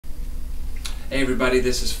Hey everybody,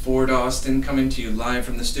 this is Ford Austin coming to you live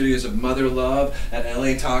from the studios of Mother Love at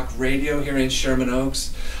LA Talk Radio here in Sherman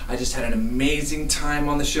Oaks. I just had an amazing time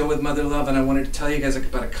on the show with Mother Love, and I wanted to tell you guys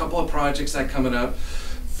about a couple of projects that are coming up.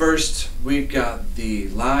 First, we've got the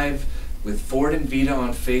Live with Ford and Vita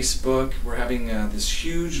on Facebook. We're having this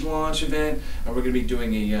huge launch event, and we're going to be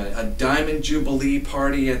doing a Diamond Jubilee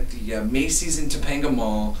party at the Macy's in Topanga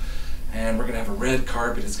Mall. And we're going to have a red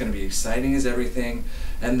carpet. It's going to be exciting as everything.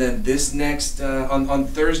 And then this next, on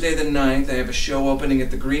Thursday the 9th, I have a show opening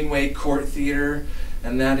at the Greenway Court Theater,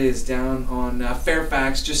 and that is down on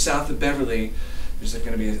Fairfax, just south of Beverly. There's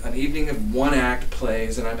going to be an evening of one-act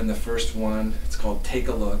plays, and I'm in the first one. It's called Take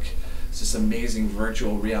a Look. It's this amazing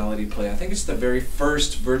virtual reality play. I think it's the very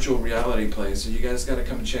first virtual reality play, so you guys got to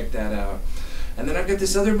come and check that out. And then I've got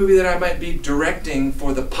this other movie that I might be directing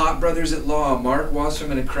for the Pop Brothers at Law, Mark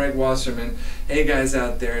Wasserman and Craig Wasserman. Hey guys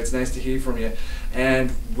out there, it's nice to hear from you.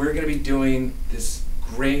 And we're going to be doing this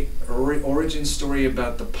great origin story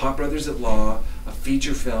about the Pop Brothers at Law, a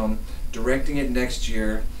feature film, directing it next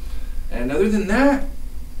year. And other than that,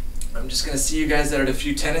 I'm just going to see you guys out at a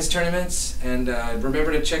few tennis tournaments. And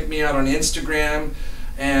remember to check me out on Instagram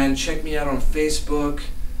and check me out on Facebook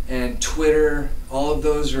and Twitter. All of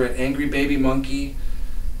those are at Angry Baby Monkey.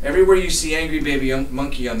 Everywhere you see Angry Baby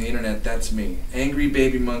Monkey on the internet, that's me. Angry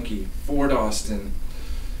Baby Monkey, Ford Austin.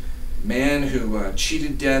 Man who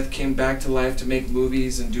cheated death, came back to life to make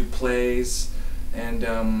movies and do plays. And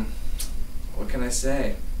what can I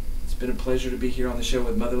say? It's been a pleasure to be here on the show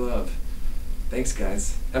with Mother Love. Thanks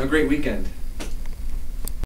guys. Have a great weekend.